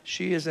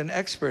 She is an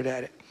expert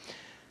at it.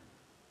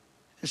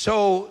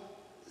 So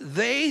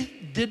they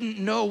didn't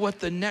know what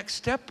the next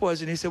step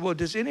was. And he said, well,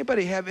 does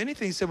anybody have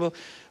anything? He said, well,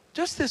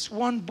 just this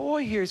one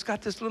boy here. He's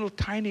got this little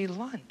tiny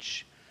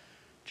lunch.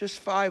 Just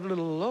 5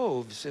 little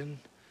loaves and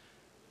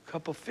a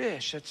couple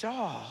fish. That's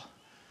all.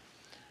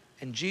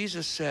 And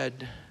Jesus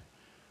said,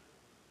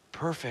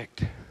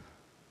 perfect.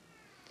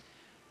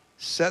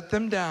 Set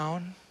them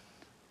down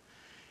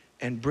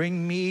and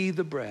bring me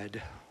the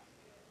bread.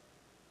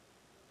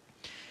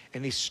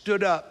 And he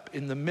stood up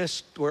in the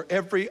midst where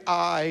every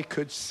eye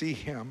could see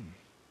him.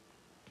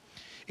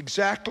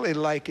 Exactly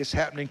like is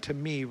happening to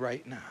me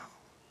right now.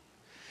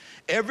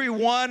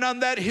 Everyone on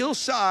that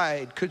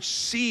hillside could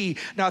see.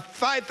 Now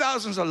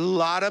 5,000 is a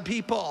lot of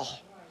people.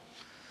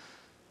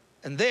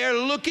 And they're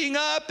looking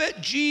up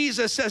at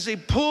Jesus as he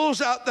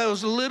pulls out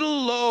those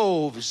little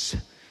loaves.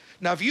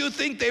 Now, if you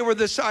think they were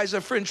the size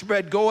of French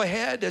bread, go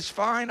ahead. It's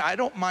fine. I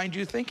don't mind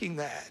you thinking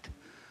that.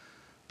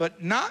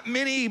 But not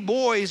many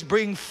boys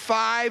bring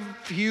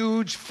 5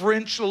 huge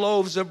French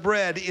loaves of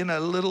bread in a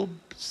little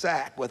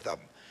sack with them.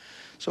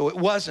 So it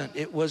wasn't.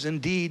 It was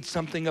indeed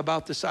something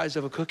about the size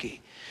of a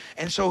cookie.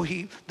 And so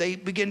they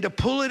begin to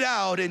pull it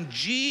out, and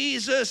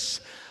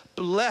Jesus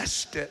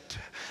blessed it.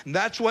 And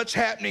that's what's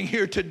happening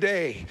here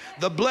today.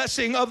 The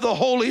blessing of the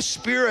Holy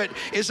Spirit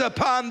is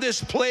upon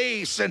this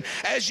place. And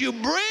as you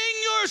bring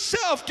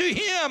yourself to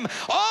him,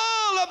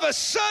 all of a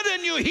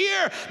sudden you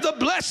hear the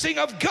blessing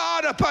of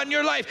God upon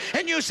your life.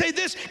 And you say,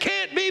 this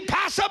can't be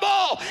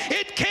possible.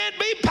 It can't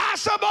be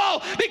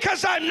possible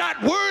because I'm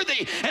not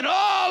worthy. And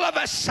all of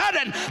a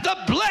sudden, the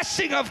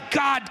blessing of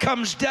God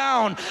comes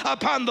down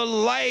upon the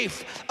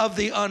life of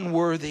the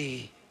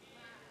unworthy.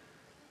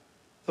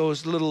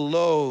 Those little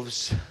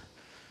loaves.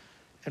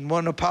 And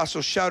one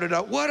apostle shouted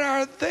out, what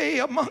are they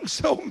among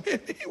so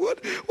many?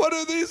 What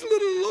are these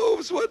little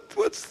loaves?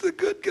 What's the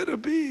good gonna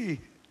be?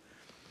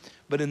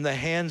 But in the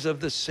hands of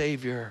the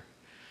Savior,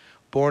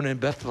 born in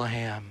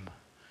Bethlehem,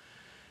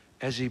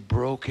 as he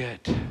broke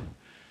it,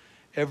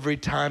 every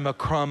time a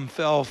crumb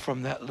fell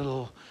from that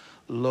little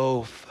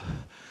loaf,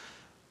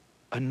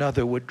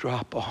 another would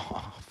drop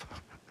off.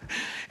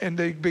 And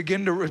they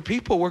begin to,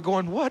 people were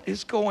going, what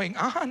is going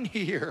on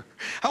here?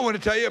 I want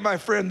to tell you, my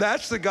friend,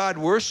 that's the God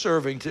we're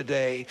serving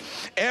today.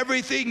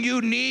 Everything you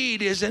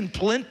need is in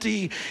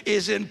plenty,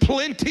 is in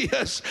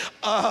plenteous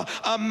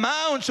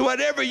amounts.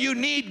 Whatever you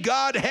need,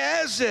 God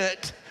has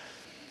it.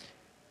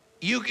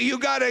 You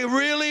got to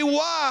really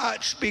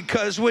watch,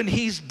 because when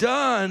he's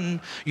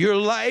done, your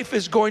life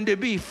is going to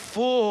be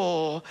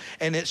full.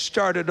 And it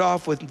started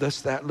off with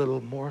just that little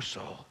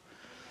morsel.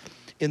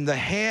 In the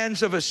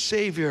hands of a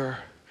Savior,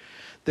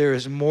 there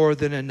is more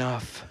than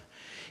enough.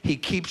 He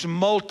keeps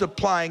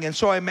multiplying. And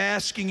so I'm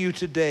asking you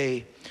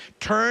today,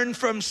 turn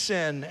from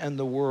sin and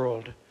the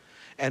world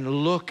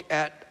and look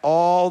at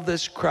all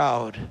this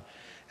crowd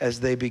as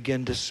they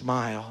begin to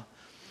smile.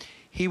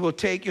 He will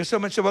take you.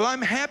 Someone said, well,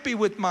 I'm happy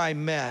with my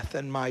meth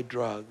and my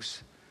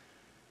drugs.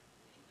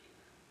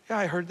 Yeah,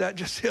 I heard that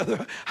just the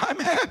other. I'm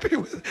happy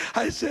with it.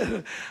 I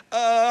said,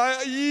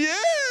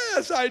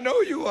 yes, I know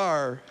you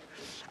are.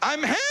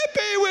 I'm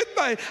happy with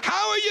my,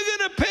 how are you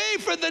going to pay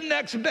for the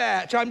next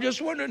batch? I'm just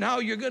wondering how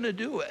you're going to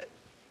do it.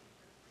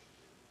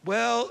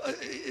 Well,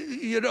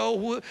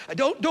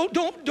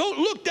 don't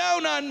look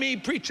down on me,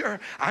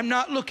 preacher. I'm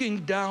not looking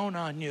down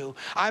on you.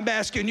 I'm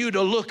asking you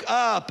to look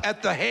up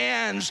at the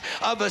hands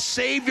of a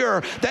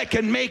Savior that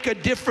can make a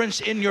difference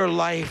in your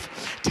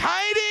life.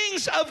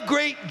 Tidings of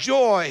great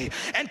joy.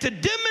 And to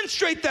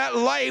demonstrate that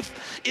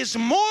life is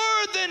more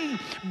than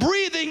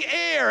breathing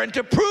air, and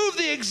to prove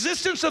the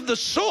existence of the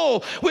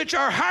soul, which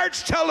our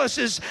hearts tell us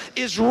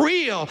is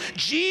real.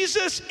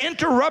 Jesus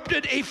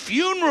interrupted a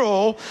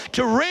funeral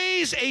to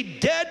raise a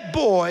dead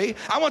boy.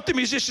 I want the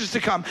musicians to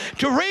come.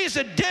 To raise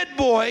a dead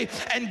boy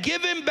and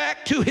give him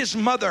back to his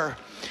mother.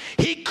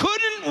 He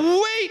couldn't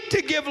wait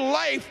to give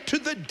life to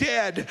the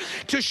dead,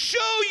 to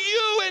show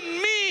you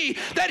and me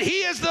that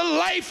he is the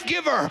life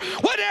giver.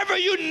 Whatever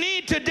you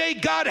need today,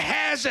 God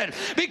has it.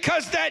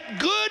 Because that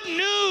good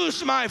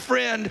news, my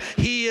friend,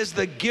 he is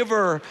the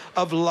giver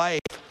of life.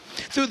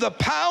 Through the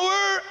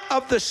power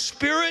of the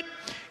Spirit,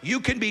 you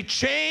can be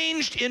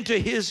changed into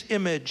his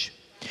image.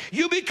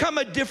 You become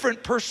a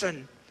different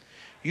person.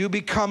 you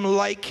become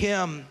like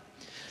him.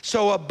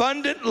 So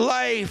abundant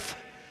life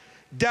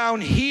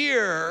down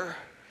here,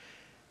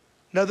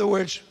 in other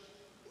words,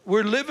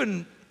 we're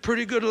living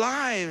pretty good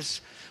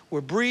lives.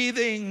 We're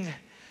breathing.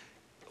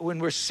 When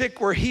we're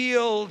sick, we're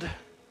healed.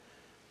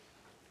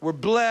 We're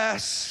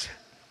blessed.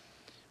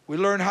 We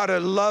learn how to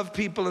love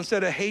people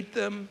instead of hate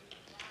them.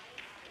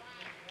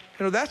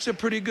 You know, that's a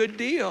pretty good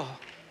deal.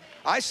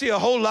 I see a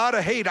whole lot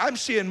of hate. I'm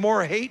seeing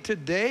more hate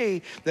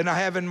today than I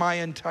have in my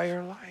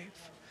entire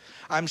life.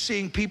 I'm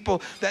seeing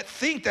people that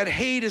think that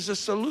hate is a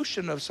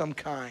solution of some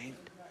kind.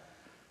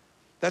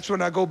 That's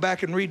when I go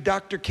back and read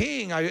Dr.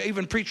 King. I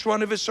even preached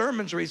one of his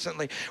sermons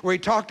recently where he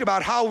talked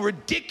about how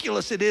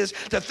ridiculous it is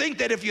to think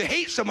that if you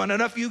hate someone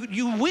enough, you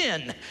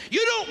win.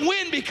 You don't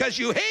win because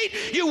you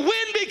hate. You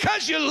win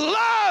because you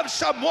love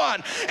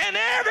someone. And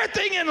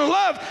everything in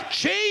love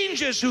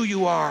changes who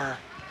you are.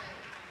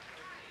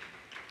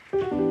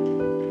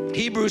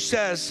 Hebrews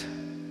says,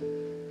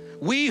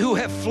 we who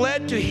have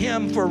fled to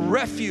him for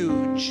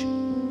refuge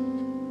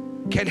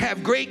can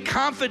have great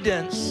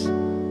confidence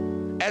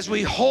as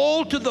we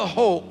hold to the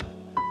hope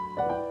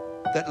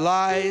that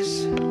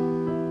lies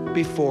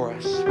before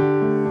us.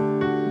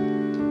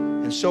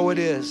 And so it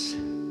is.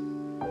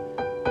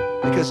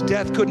 Because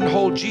death couldn't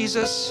hold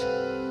Jesus,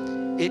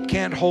 it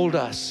can't hold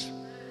us.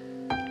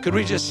 Could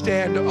we just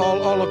stand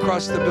all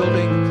across the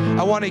building?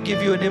 I want to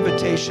give you an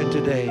invitation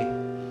today.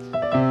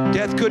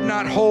 Death could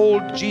not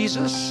hold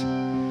Jesus.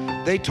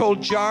 They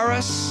told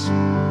Jairus,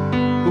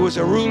 who was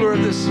a ruler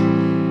of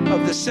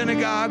the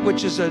synagogue,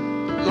 which is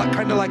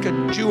kind of like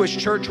a Jewish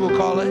church, we'll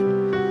call it.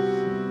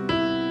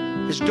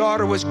 His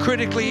daughter was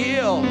critically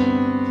ill.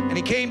 And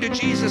he came to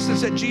Jesus and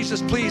said,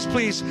 Jesus, please,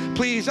 please,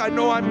 please, I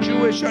know I'm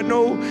Jewish. I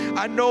know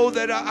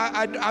that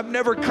I've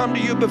never come to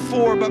you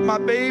before, but my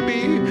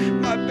baby,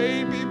 my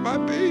baby, my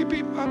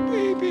baby, my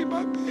baby,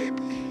 my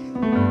baby.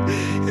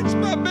 It's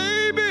my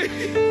baby.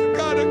 You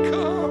gotta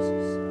come.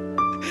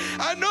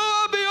 I know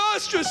I'll be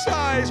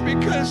ostracized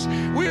because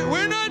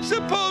we're not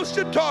supposed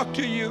to talk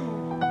to you.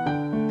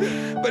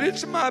 But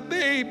it's my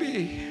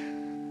baby.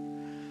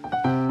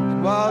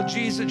 And while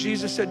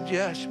Jesus said,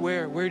 yes,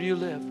 where do you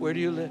live? Where do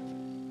you live?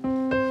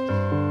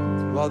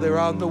 And while they're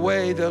on the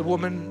way, the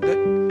woman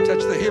that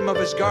touched the hem of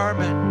his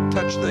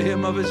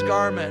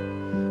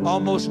garment,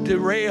 almost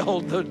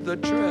derailed the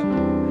trip.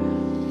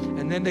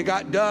 And then they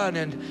got done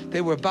and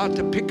they were about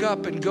to pick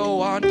up and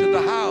go on to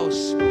the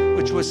house,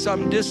 which was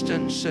some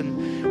distance.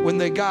 And when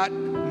they got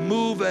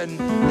moving,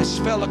 this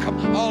fella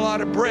come all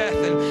out of breath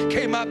and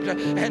came up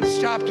and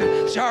stopped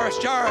Jairus.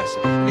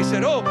 And he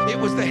said, oh, it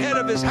was the head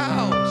of his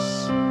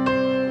house.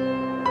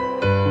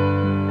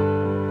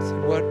 I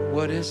said,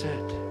 what is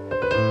it?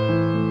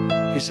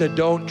 He said,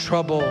 don't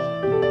trouble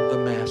the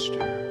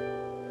master.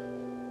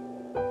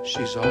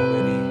 She's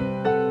already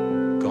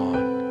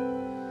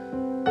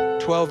gone.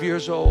 12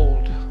 years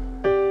old.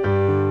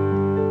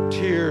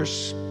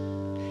 Tears.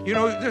 You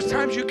know, there's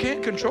times you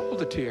can't control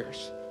the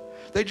tears.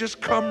 They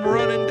just come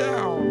running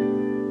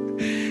down.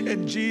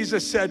 And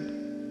Jesus said,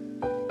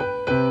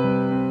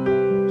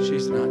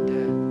 she's not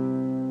dead.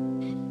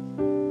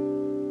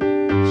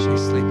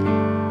 She's sleeping.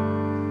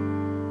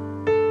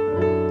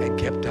 And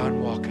kept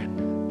on walking.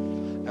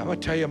 I'm going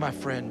to tell you, my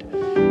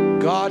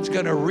friend, God's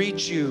going to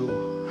reach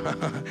you.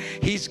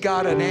 He's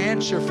got an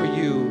answer for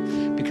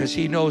you because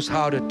he knows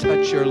how to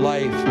touch your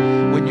life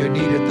when you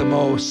need it the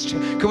most.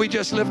 Can we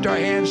just lift our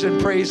hands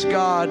and praise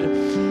God?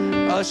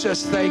 Let's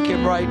just thank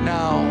him right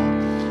now.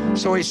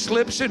 So he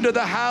slips into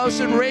the house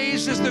and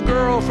raises the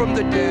girl from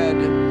the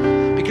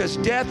dead, because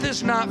death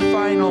is not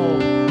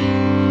final,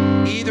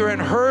 either in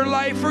her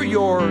life or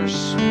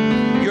yours.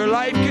 Your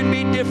life can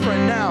be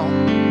different now.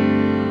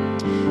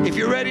 If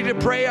you're ready to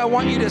pray, I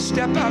want you to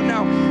step out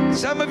now.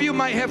 Some of you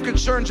might have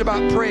concerns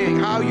about praying,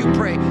 how you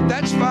pray.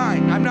 That's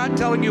fine. I'm not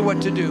telling you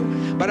what to do,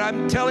 but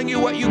I'm telling you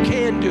what you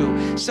can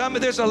do.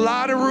 There's a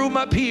lot of room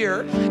up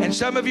here, and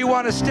some of you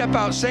want to step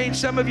out. Saints,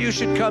 some of you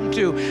should come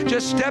too.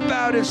 Just step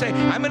out and say,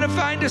 I'm going to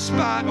find a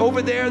spot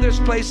over there. There's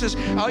places.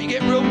 Oh, you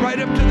get room right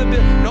up to the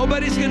bed.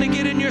 Nobody's going to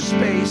get in your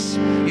space.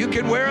 You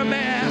can wear a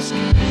mask.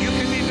 You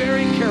can be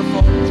very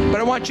careful. But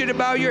I want you to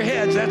bow your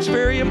heads. That's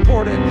very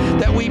important,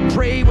 that we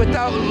pray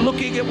without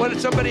looking at what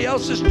somebody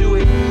else is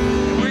doing.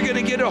 We're going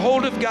to get a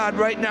hold of God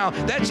right now.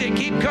 That's it.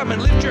 Keep coming.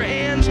 Lift your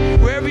hands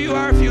wherever you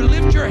are. If you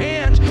lift your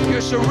hands,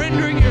 you're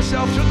surrendering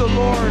yourself to the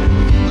Lord.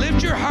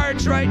 Lift your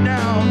hearts right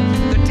now.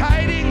 The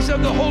tidings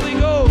of the Holy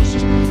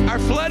Ghost are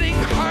flooding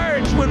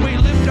hearts when we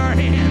lift our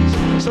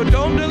hands. So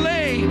don't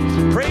delay.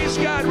 Praise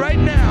God right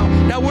now.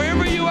 Now,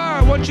 wherever you are,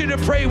 I want you to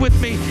pray with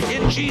me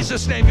in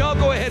Jesus' name. Y'all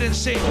go ahead and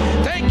sing.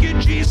 Thank you,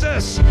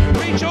 Jesus.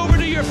 Reach over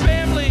to your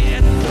family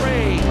and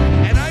pray.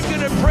 And I'm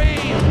going to pray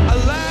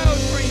aloud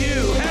for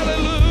you.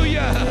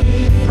 Hallelujah.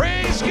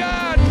 Praise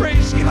God.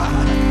 Praise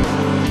God.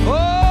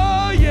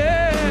 Oh,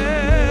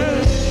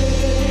 yes.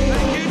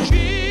 Thank you,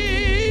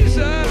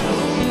 Jesus.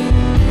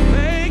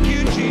 Thank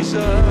you, Jesus.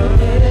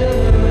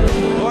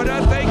 Lord,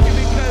 I thank you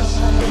because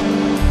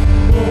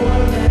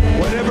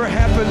whatever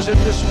happens in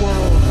this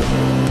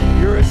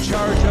world, you're in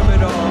charge of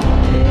it all.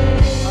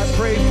 I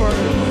pray for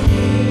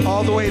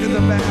all the way to the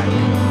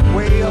back,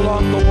 way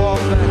along the wall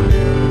back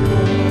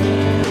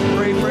there.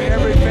 Pray for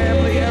every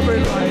family, every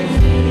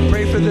life.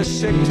 Pray for the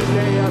sick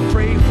today. I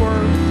pray for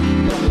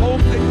the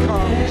hope that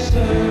comes,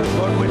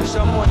 Lord, when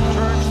someone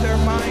turns their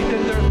mind